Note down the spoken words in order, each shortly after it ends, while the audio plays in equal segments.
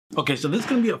Okay, so this is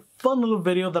gonna be a fun little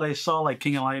video that I saw like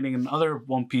King of Lightning and other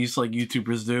One Piece like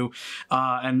YouTubers do,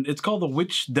 and it's called the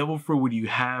Which Devil Fruit Would You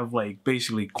Have, like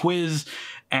basically quiz.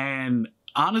 And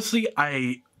honestly,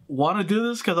 I want to do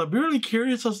this because I'm really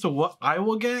curious as to what I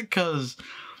will get. Because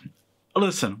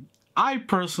listen, I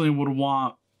personally would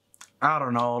want, I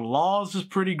don't know, Laws is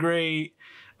pretty great.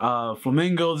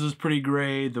 Flamingos is pretty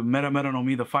great. The Meta no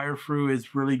Mi, the Fire Fruit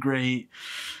is really great.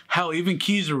 Hell, even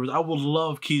Kizaru, I would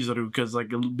love Kizaru because like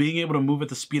being able to move at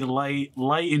the speed of light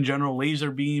in general,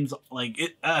 laser beams,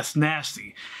 like that's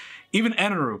nasty. Even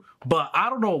Eneru, but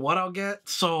I don't know what I'll get.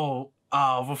 So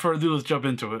without further ado, let's jump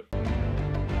into it.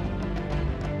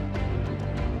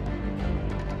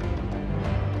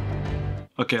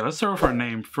 Okay, let's start with our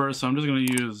name first. So I'm just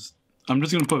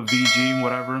gonna put VG,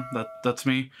 whatever. That's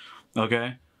me.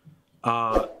 Okay.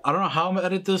 I don't know how I'm gonna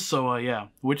edit this, so yeah.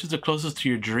 Which is the closest to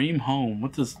your dream home?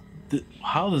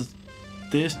 How does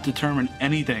this determine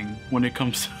anything when it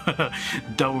comes to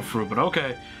Devil Fruit? But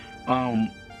okay.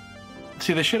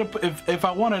 See, they should have. If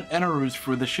I wanted Eneru's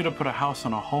fruit, they should have put a house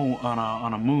on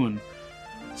a moon.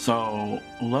 So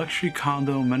luxury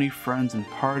condo, many friends and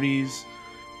parties,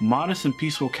 modest and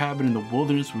peaceful cabin in the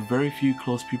wilderness with very few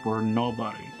close people or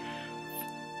nobody.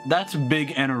 That's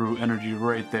big Eneru energy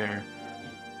right there.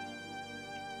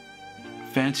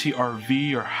 Fancy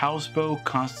RV or houseboat,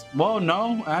 well,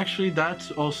 no, actually,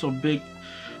 that's also big.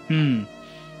 You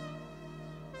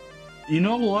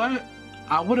know what?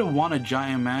 I wouldn't want a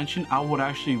giant mansion. I would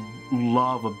actually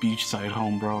love a beachside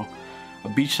home, bro. A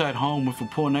beachside home with a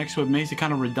pool next to it makes it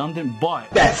kind of redundant, but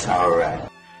that's alright.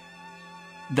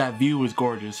 That view is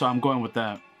gorgeous, so I'm going with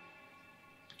that.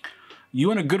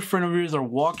 You and a good friend of yours are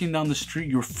walking down the street.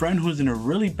 Your friend who's in a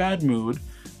really bad mood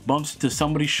bumps into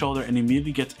somebody's shoulder and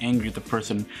immediately gets angry at the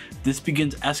person. This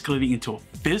begins escalating into a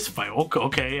fist fight.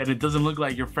 Okay, and it doesn't look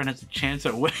like your friend has a chance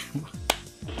at winning.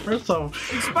 First off,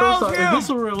 if this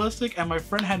were realistic and my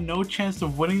friend had no chance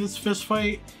of winning this fist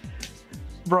fight,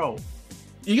 bro,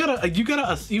 you gotta,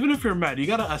 even if you're mad, you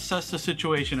gotta assess the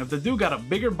situation. If the dude got a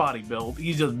bigger body build,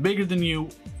 he's just bigger than you,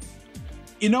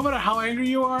 no matter how angry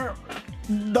you are,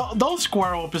 don't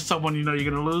square up with someone you know you're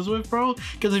gonna lose with, bro.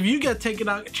 Because if you get taken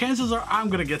out, chances are I'm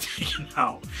gonna get taken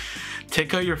out.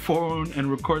 Take out your phone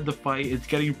and record the fight. It's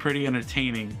getting pretty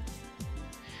entertaining.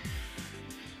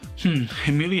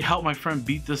 Immediately help my friend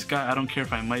beat this guy. I don't care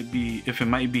if it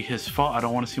might be his fault. I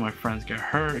don't want to see my friends get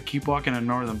hurt. Keep walking and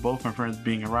ignore them both. My friend's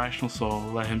being irrational, so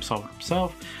let him solve it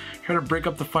himself. Try to break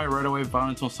up the fight right away.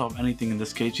 Violence won't solve anything in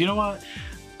this case. You know what?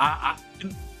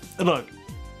 Look,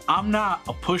 I'm not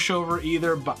a pushover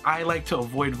either, but I like to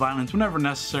avoid violence whenever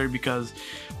necessary because,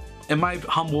 in my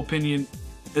humble opinion,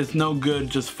 it's no good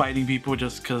just fighting people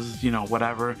just because, you know,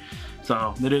 whatever.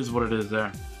 So it is what it is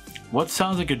there. What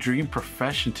sounds like a dream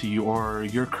profession to you or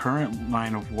your current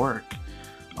line of work?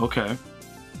 Okay.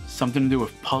 Something to do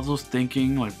with puzzles,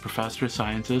 thinking, like professor,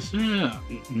 scientist. Yeah.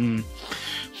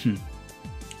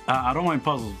 I don't mind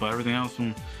puzzles, but everything else,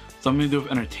 something to do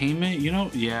with entertainment, you know?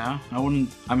 Yeah,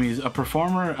 I mean, a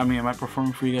performer, am I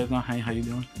performing for you guys now? Hey, how you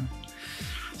doing?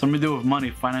 Something to do with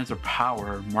money, finance, or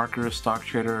power. Marketer, stock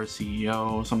trader,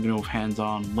 CEO. Something to do with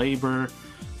hands-on labor.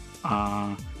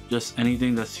 Just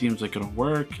anything that seems like it'll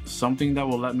work. Something that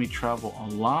will let me travel a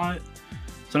lot.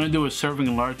 Something to do with serving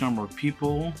a large number of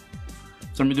people.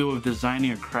 Something to do with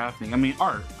designing or crafting. I mean,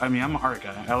 art. I'm an art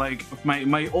guy. I like,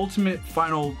 my ultimate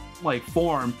final like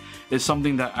form is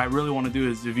something that I really want to do.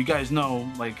 Is, if you guys know,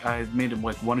 like I made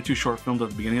like 1 or 2 short films at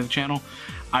the beginning of the channel.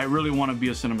 I really want to be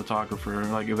a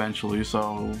cinematographer, like eventually.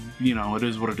 So, you know, it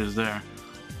is what it is there.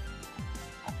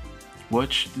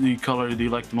 Which color do you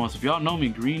like the most? If y'all know me,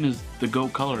 green is the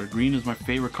GOAT color. Green is my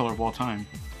favorite color of all time.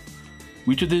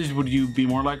 Which of these would you be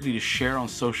more likely to share on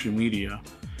social media?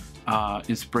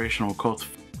 Inspirational quotes.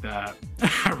 That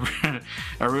I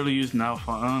really use now.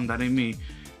 That ain't me.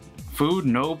 Food,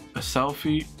 nope. A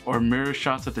selfie or mirror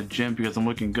shots at the gym because I'm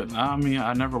looking good. I mean,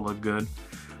 I never look good.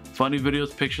 Funny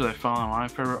videos, pictures I found online.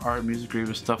 Favorite art, music, or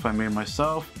even stuff I made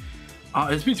myself.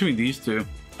 It's between these two.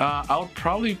 I would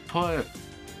probably put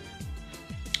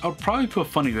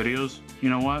funny videos. You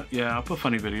know what? Yeah, I'll put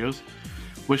funny videos.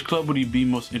 Which club would you be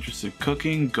most interested?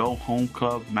 Cooking, Go Home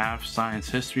Club, math, science,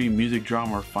 history, music,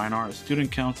 drama, or fine art,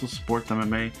 student council, sports,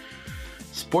 MMA.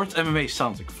 Sports MMA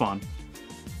sounds like fun,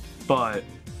 but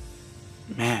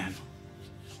man,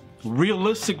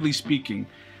 realistically speaking,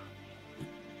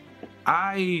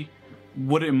 I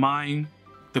wouldn't mind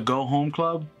the Go Home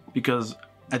Club because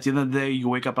at the end of the day, you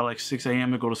wake up at like 6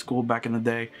 a.m. to go to school back in the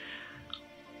day.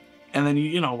 And then,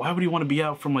 you know, why would you want to be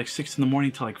out from like 6 in the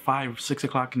morning to like 5, 6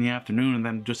 o'clock in the afternoon and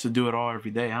then just to do it all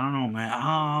every day? I don't know, man.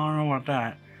 I don't know about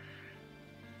that.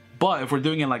 But if we're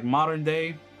doing it like modern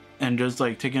day and just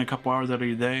like taking a couple hours out of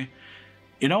your day,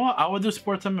 you know what? I would do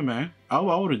sports MMA. I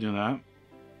would do that.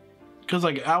 Cause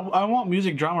like I want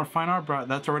music, drama, or fine art, but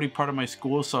that's already part of my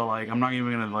school. So like I'm not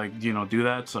even gonna like do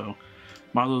that. So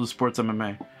might as well do sports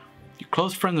MMA. Your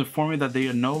close friends inform you that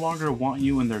they no longer want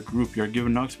you in their group. You're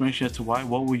given no explanation as to why.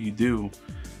 What will you do?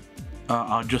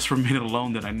 I'll just remain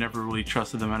alone. That I never really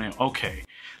trusted them anyway. Okay,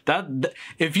 that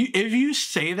if you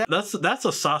say that, that's a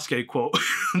Sasuke quote,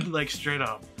 like straight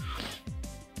up.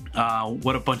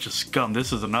 What a bunch of scum.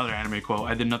 This is another anime quote.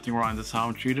 I did nothing wrong. This is how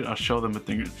I'm treated. I'll show them a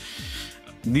thing.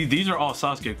 These are all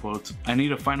Sasuke quotes. I need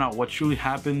to find out what truly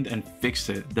happened and fix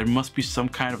it. There must be some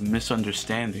kind of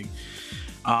misunderstanding.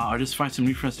 I'll just find some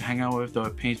new friends to hang out with, though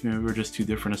it pains me. Maybe we're just too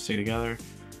different to stay together.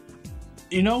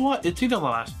 You know what? It's either the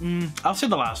last. I'll say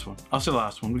the last one. I'll say the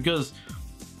last one because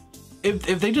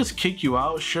if they just kick you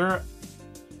out, sure.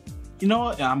 You know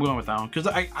what? Yeah, I'm going with that one because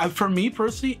I for me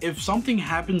personally, if something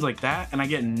happens like that and I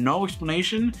get no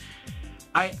explanation,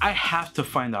 I have to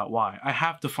find out why. I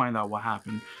have to find out what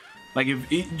happened. Like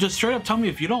just straight up tell me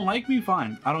if you don't like me,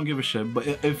 fine. I don't give a shit. But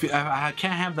if I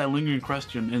can't have that lingering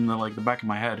question in the back of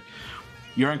my head.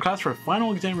 You're in class for a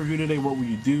final exam review today. What will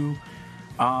you do?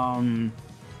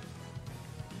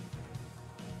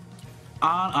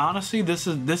 Honestly, this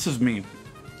is me.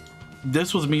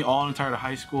 This was me all entire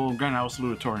high school. Granted, I was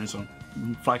salutatorian, so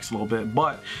flex a little bit.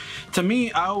 But to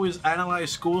me, I always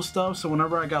analyze school stuff. So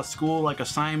whenever I got school like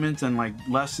assignments and like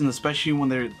lessons, especially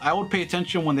when I would pay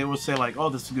attention when they would say like, oh,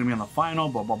 this is gonna be on the final,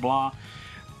 blah blah blah.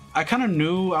 I kind of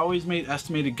knew. I always made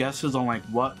estimated guesses on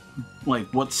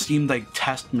what seemed like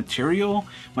test material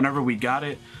whenever we got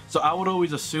it. So I would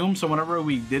always assume. So whenever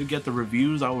we did get the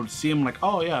reviews, I would see them like,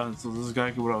 oh yeah, so this is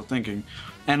exactly what I was thinking.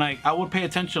 And like I would pay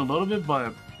attention a little bit,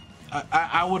 but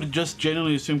I would just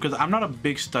genuinely assume because I'm not a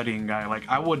big studying guy. Like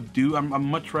I'm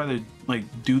much rather like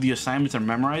do the assignments and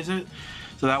memorize it,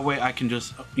 so that way I can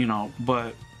just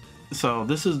But so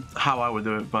this is how I would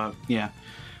do it. But yeah.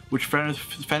 Which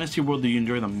fantasy world do you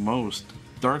enjoy the most?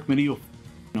 Dark, medieval?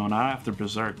 No, not after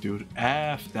Berserk, dude.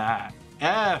 F that.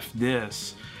 F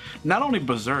this. Not only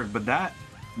Berserk, but that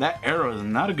era is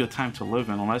not a good time to live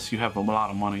in unless you have a lot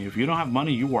of money. If you don't have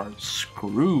money, you are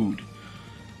screwed.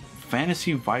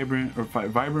 Fantasy Vibrant or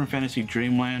Vibrant Fantasy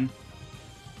Dreamland.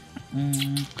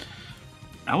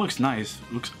 That looks nice.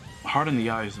 Looks hard in the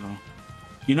eyes though.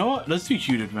 You know what? Let's do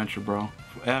Huge Adventure, bro.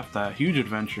 F that. Huge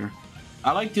Adventure.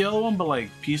 I like the other one, but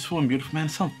like Peaceful and Beautiful, man, it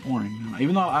sounds boring.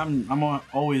 Even though I'm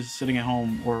always sitting at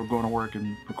home or going to work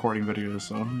and recording videos,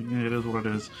 so it is what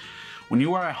it is. When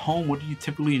you are at home, what do you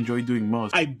typically enjoy doing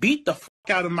most? I beat the fuck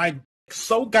out of my dick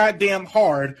so goddamn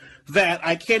hard that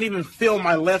I can't even feel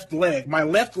my left leg. My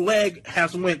left leg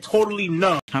has went totally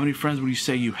numb. How many friends would you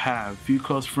say you have? Few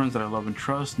close friends that I love and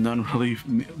trust. None really.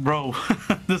 Bro,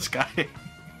 this guy.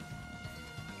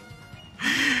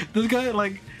 This guy,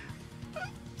 like.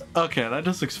 Okay, that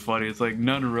just looks funny. It's like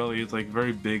none really. It's like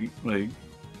very big. Like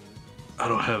I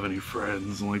don't have any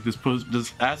friends. And like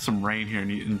just add some rain here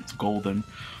and it's golden.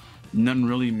 None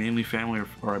really. Mainly family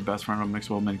or a best friend. I'm mixed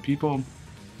with many people.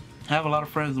 I have a lot of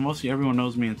friends. And mostly everyone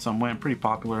knows me in some way. I'm pretty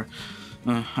popular.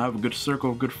 I have a good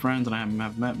circle of good friends, and I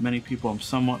have met many people. I'm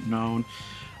somewhat known.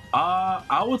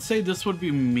 I would say this would be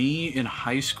me in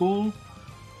high school.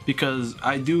 Because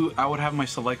I would have my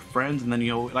select friends, and then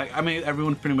like I mean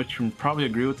everyone pretty much can probably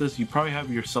agree with this. You probably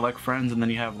have your select friends, and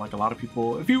then you have like a lot of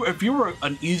people. If you were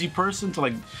an easy person to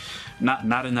like,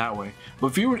 not in that way, but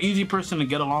if you were an easy person to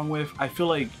get along with, I feel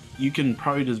like you can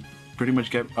probably just pretty much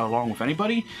get along with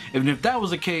anybody. And if that was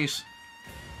the case,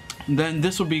 then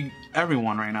this would be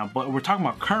everyone right now. But we're talking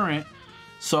about current,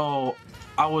 so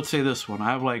I would say this one. I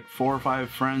have like 4 or 5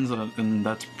 friends, and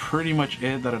that's pretty much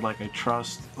it that I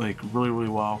trust like really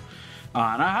well.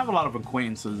 And I have a lot of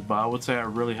acquaintances, but I would say I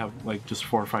really have like just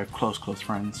 4 or 5 close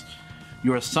friends.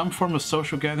 You are at some form of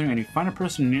social gathering and you find a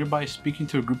person nearby speaking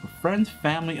to a group of friends,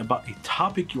 family about a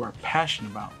topic you are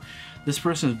passionate about. This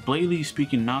person is blatantly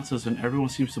speaking nonsense and everyone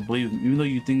seems to believe them, even though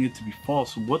you think it to be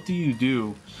false. What do you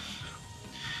do?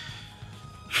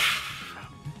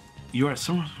 You are at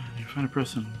some you find a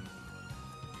person.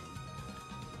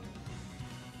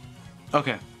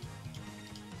 Okay.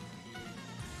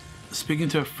 Speaking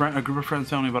to a group of friends,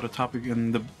 family about a topic,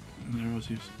 and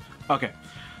okay.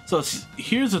 So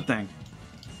here's the thing.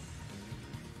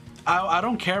 I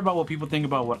don't care about what people think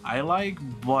about what I like,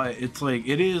 but it's like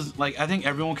it is like I think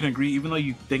everyone can agree, even though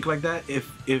you think like that.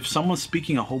 If someone's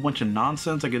speaking a whole bunch of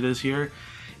nonsense like it is here,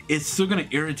 it's still gonna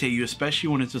irritate you, especially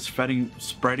when it's just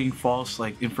spreading false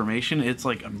like information. It's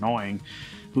like annoying.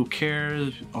 Who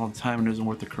cares all the time and isn't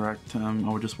worth the correct I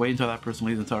would just wait until that person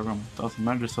leaves and tell everyone doesn't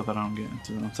matter stuff that I don't get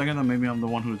into. Second, that maybe I'm the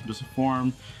one who's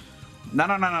misinformed.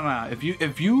 No.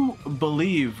 If you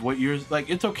believe what you're like,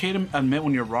 it's okay to admit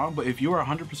when you're wrong, but if you are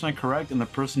 100% correct and the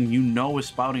person you know is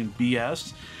spouting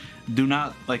BS, do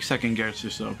not like second guess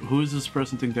yourself. Who does this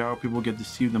person think they are? People get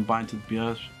deceived and buy into the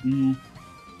BS.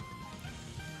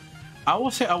 I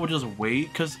will say I would just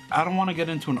wait because I don't want to get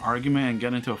into an argument and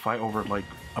get into a fight over like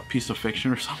a piece of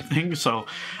fiction or something. So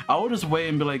I would just wait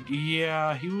and be like,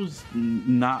 yeah, he was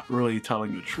not really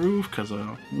telling the truth because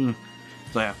so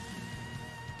yeah.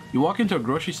 You walk into a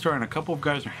grocery store and a couple of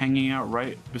guys are hanging out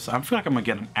right beside. I feel like I'm gonna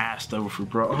get an ass over for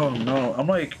bro. Oh no,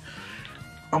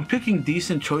 I'm picking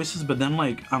decent choices, but then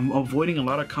like I'm avoiding a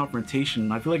lot of confrontation.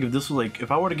 I feel like if this was like,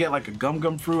 if I were to get like a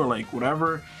gum fruit or like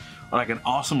whatever, or like an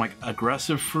awesome like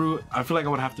aggressive fruit, I feel like I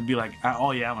would have to be like,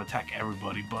 oh yeah, I'm gonna attack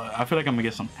everybody. But I feel like I'm gonna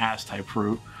get some ass type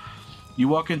fruit. You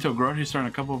walk into a grocery store and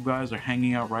a couple of guys are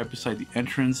hanging out right beside the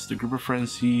entrance. The group of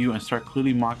friends see you and start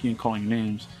clearly mocking and calling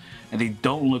names, and they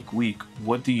don't look weak.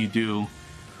 What do you do?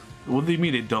 What do you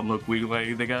mean they don't look weak?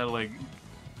 Like they got like,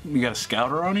 you got a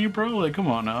scouter on you, bro? Like come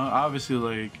on now. Obviously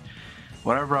like,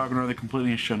 whatever, I'll ignore. They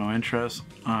completely show no interest.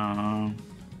 I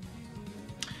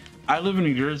live in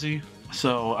New Jersey,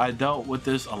 so I dealt with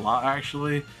this a lot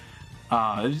actually.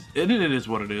 It is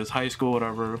what it is. High school,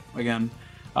 whatever. Again,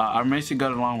 I basically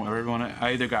got along with everyone.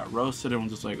 I either got roasted and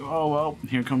was just like, oh well,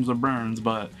 here comes the burns,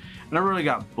 but I never really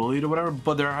got bullied or whatever.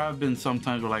 But there have been some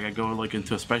times where like I go like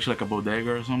into especially like a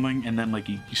bodega or something, and then like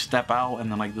you step out and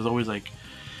then like there's always like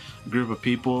a group of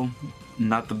people,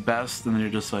 not the best, and then you're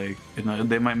just like, you know,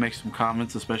 they might make some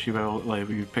comments, especially if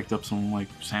you picked up some like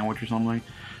sandwich or something.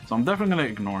 So I'm definitely gonna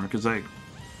ignore, because like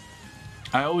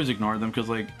I always ignore them, because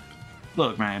like,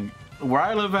 look man, where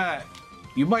I live at,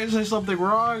 you might say something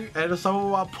wrong and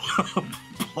someone will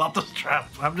pull out the strap.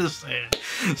 I'm just saying.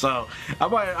 So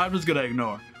I'm just gonna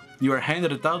ignore. You are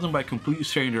handed $1,000 by a complete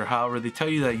stranger. However, they tell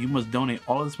you that you must donate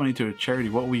all this money to a charity.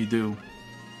 What will you do?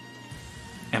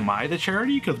 Am I the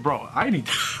charity? Because bro, I need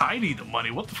the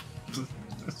money. What the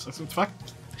fuck?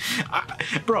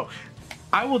 Bro,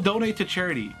 I will donate to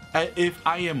charity if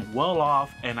I am well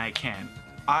off and I can.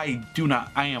 I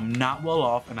am not well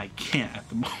off and I can't at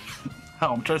the moment.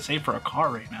 Hell, I'm trying to save for a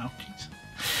car right now.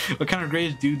 Jeez. What kind of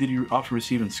grades did you often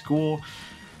receive in school?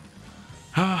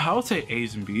 I would say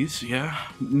A's and B's, yeah.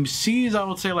 C's, I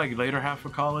would say like later half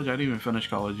of college. I didn't even finish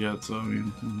college yet, so I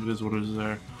mean, it is what it is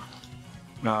there.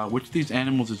 Which of these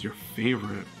animals is your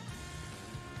favorite?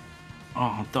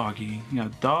 Oh, doggy. Yeah,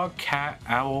 dog, cat,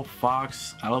 owl,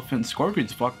 fox, elephant,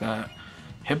 scorpions, fuck that.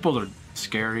 Hippos are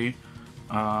scary.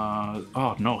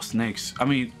 Oh no, snakes. I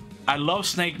mean, I love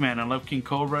Snake Man, I love King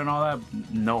Cobra and all that.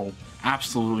 No,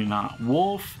 absolutely not.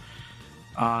 Wolf.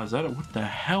 Is that what the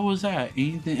hell was that?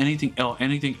 Anything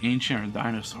ancient or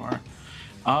dinosaur?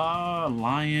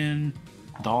 Lion,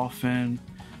 dolphin.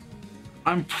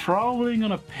 I'm probably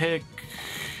gonna pick.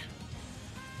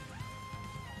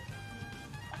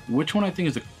 Which one I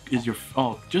think is your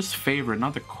just favorite,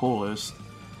 not the coolest.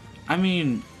 I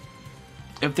mean,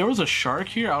 if there was a shark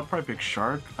here, I would probably pick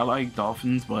shark. I like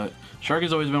dolphins, but shark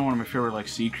has always been one of my favorite like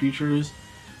sea creatures.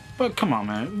 But come on,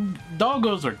 man,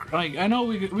 doggos are like, I know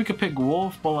we could pick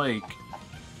wolf, but like,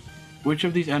 which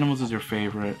of these animals is your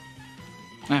favorite?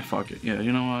 Fuck it. Yeah,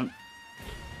 you know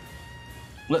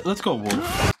what? Let's go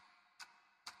wolf.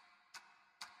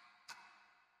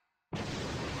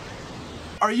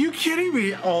 Are you kidding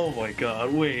me? Oh my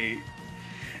god! Wait,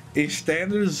 a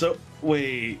standard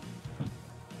wait.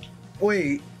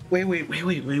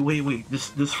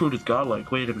 This fruit is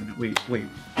godlike. Wait a minute. Wait. We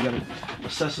gotta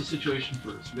assess the situation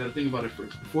first. We gotta think about it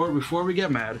first. Before we get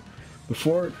mad,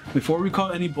 before we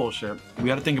call any bullshit, we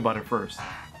gotta think about it first.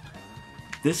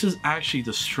 This is actually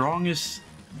the strongest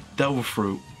devil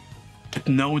fruit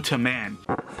known to man.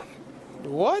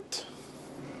 What?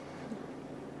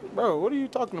 Bro, what are you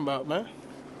talking about, man?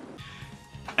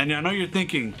 And I know you're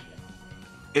thinking,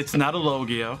 it's not a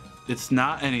Logia, it's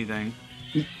not anything.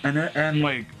 And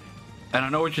I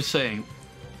know what you're saying.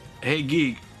 Hey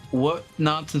geek, what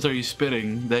nonsense are you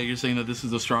spitting that you're saying that this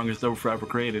is the strongest devil fruit ever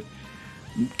created?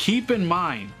 Keep in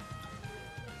mind,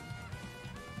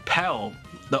 Pell,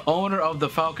 the owner of the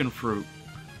falcon fruit,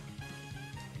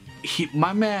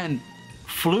 my man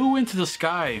flew into the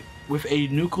sky with a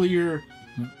nuclear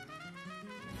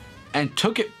and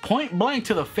took it point blank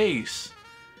to the face,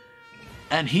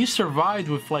 and he survived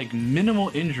with like minimal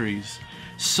injuries.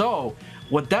 So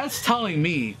what that's telling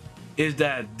me is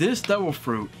that this devil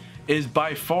fruit is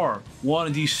by far one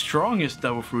of the strongest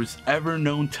devil fruits ever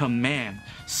known to man.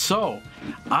 So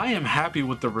I am happy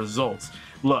with the results.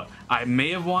 Look, I may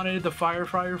have wanted the fire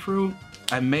fruit,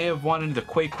 I may have wanted the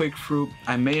quake fruit,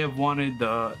 I may have wanted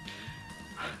the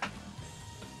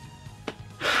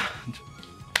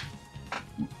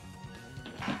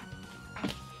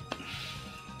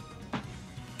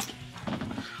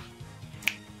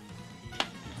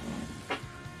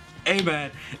hey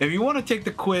man, if you want to take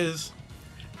the quiz,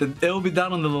 it'll be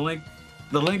down on the link.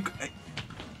 The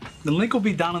link will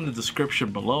be down in the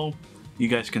description below. You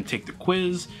guys can take the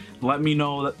quiz. Let me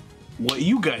know what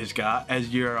you guys got as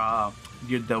your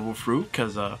devil fruit,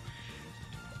 because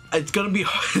it's gonna be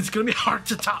hard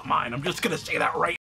to top mine. I'm just gonna say that right